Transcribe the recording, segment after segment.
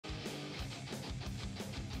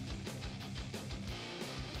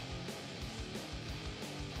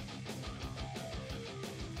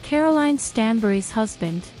Caroline Stanbury's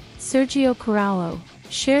husband, Sergio Carrallo,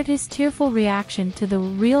 shared his tearful reaction to the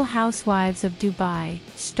Real Housewives of Dubai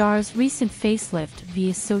star's recent facelift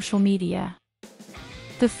via social media.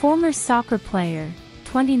 The former soccer player,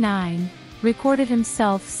 29, recorded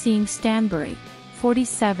himself seeing Stanbury,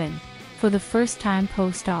 47, for the first time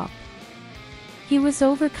post-op. He was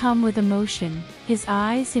overcome with emotion, his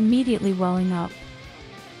eyes immediately welling up.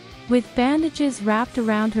 With bandages wrapped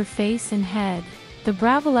around her face and head, the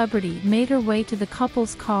Bravo celebrity made her way to the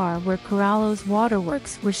couple's car where Carrallo's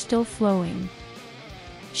waterworks were still flowing.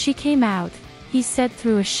 "She came out," he said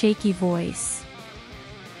through a shaky voice.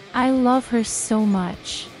 "I love her so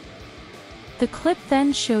much." The clip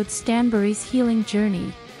then showed Stanbury's healing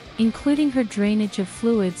journey, including her drainage of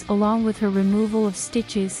fluids along with her removal of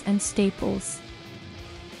stitches and staples.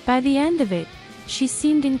 By the end of it, she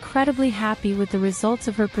seemed incredibly happy with the results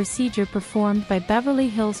of her procedure performed by Beverly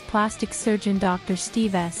Hills plastic surgeon Dr.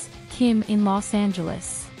 Steve S. Kim in Los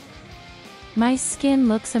Angeles. "My skin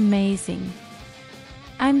looks amazing.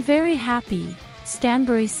 I'm very happy,"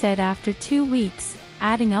 Stanbury said after 2 weeks,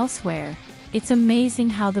 adding elsewhere, "It's amazing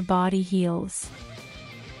how the body heals."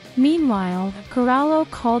 Meanwhile, Carrallo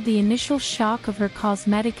called the initial shock of her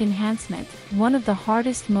cosmetic enhancement one of the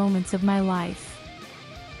hardest moments of my life.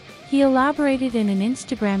 He elaborated in an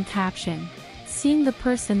Instagram caption, "Seeing the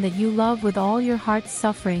person that you love with all your heart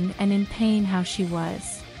suffering and in pain how she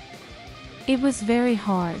was. It was very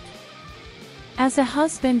hard. As a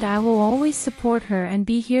husband I will always support her and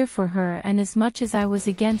be here for her, and as much as I was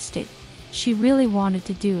against it, she really wanted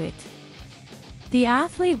to do it." The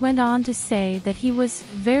athlete went on to say that he was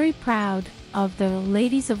very proud of the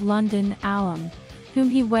Ladies of London alum,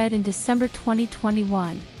 whom he wed in December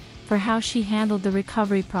 2021, for how she handled the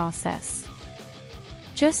recovery process.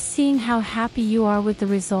 "Just seeing how happy you are with the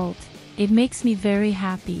result, it makes me very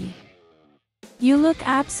happy. You look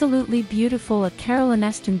absolutely beautiful at Caroline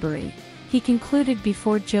Stanbury," he concluded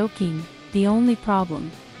before joking, "The only problem,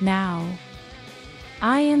 now,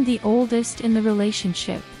 I am the oldest in the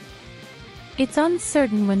relationship." It's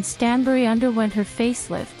uncertain when Stanbury underwent her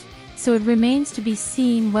facelift, so it remains to be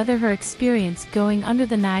seen whether her experience going under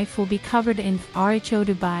the knife will be covered in RHO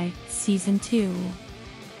Dubai Season 2.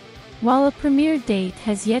 While a premiere date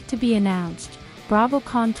has yet to be announced,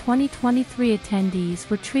 BravoCon 2023 attendees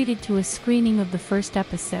were treated to a screening of the first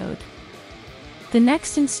episode. The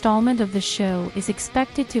next installment of the show is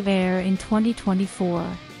expected to air in 2024.